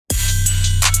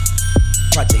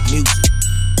Project Music.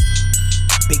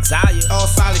 Big Zaya. All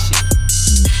solid shit.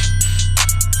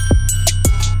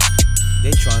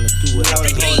 They tryna do it out.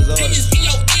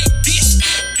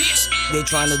 They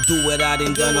tryna do what I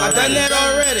done done already. I done that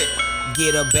already.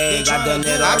 Get a bag, I done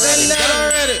that already.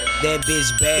 That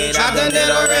bitch bad, I done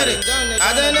that already.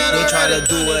 They tryna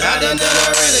do what I done done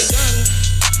already.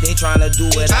 They tryna do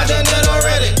it, I done that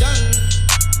already.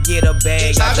 Get a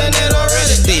bag, I done that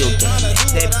already. Still doing it.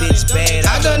 That bitch bad,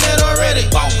 I done that already.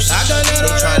 Boss,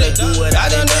 they tryna do it, I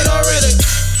done that already.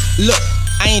 Look,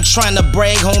 I ain't tryna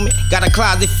brag, homie. Got a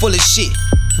closet full of shit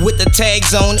with the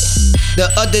tags on it. The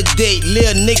other day,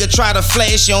 lil' nigga tried to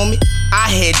flash on me. I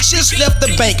had just left the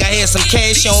bank, I had some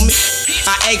cash on me.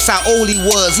 I asked how old he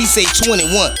was, he said 21.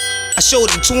 I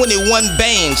showed him 21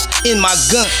 bangs in my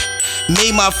gun.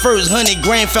 Made my first 100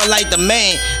 grand, felt like the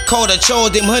man. Called a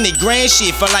charge, them 100 grand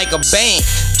shit, felt like a bang.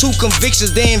 2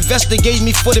 convictions, they investigate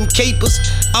me for them capers.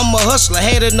 I'm a hustler,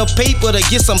 had enough paper to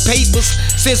get some papers.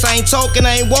 Since I ain't talking,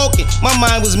 I ain't walking, my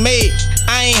mind was made.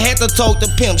 I ain't had to talk to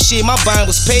pimp, shit, my bond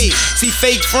was paid. See,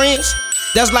 fake friends,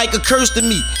 that's like a curse to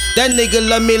me. That nigga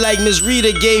love me like Miss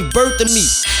Rita gave birth to me.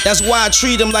 That's why I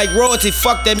treat him like royalty,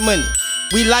 fuck that money.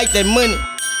 We like that money,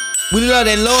 we love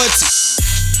that loyalty.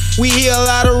 We hear a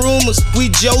lot of rumors, we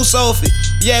jokes off it.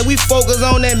 Yeah, we focus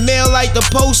on that mail like the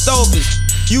post office.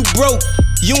 You broke,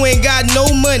 you ain't got no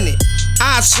money.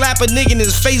 I slap a nigga in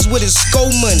his face with his skull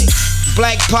money.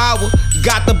 Black power,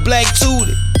 got the black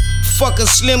tootie. Fuck a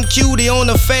slim cutie on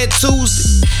a fat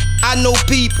Tuesday. I know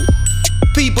people,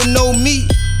 people know me.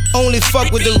 Only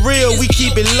fuck with the real, we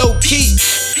keep it low key.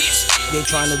 They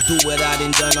tryna do what I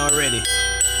done done already.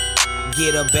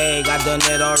 Get a bag, I done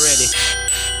that already.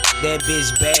 That bitch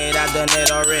bad, I done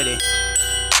that already.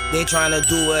 They tryna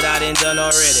do what I done done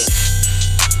already.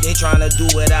 They tryna do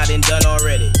what I done done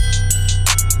already.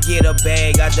 Get a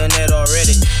bag, I done that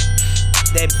already.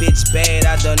 That bitch bad,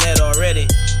 I done that already.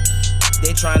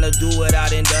 They tryna do what I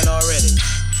done done already.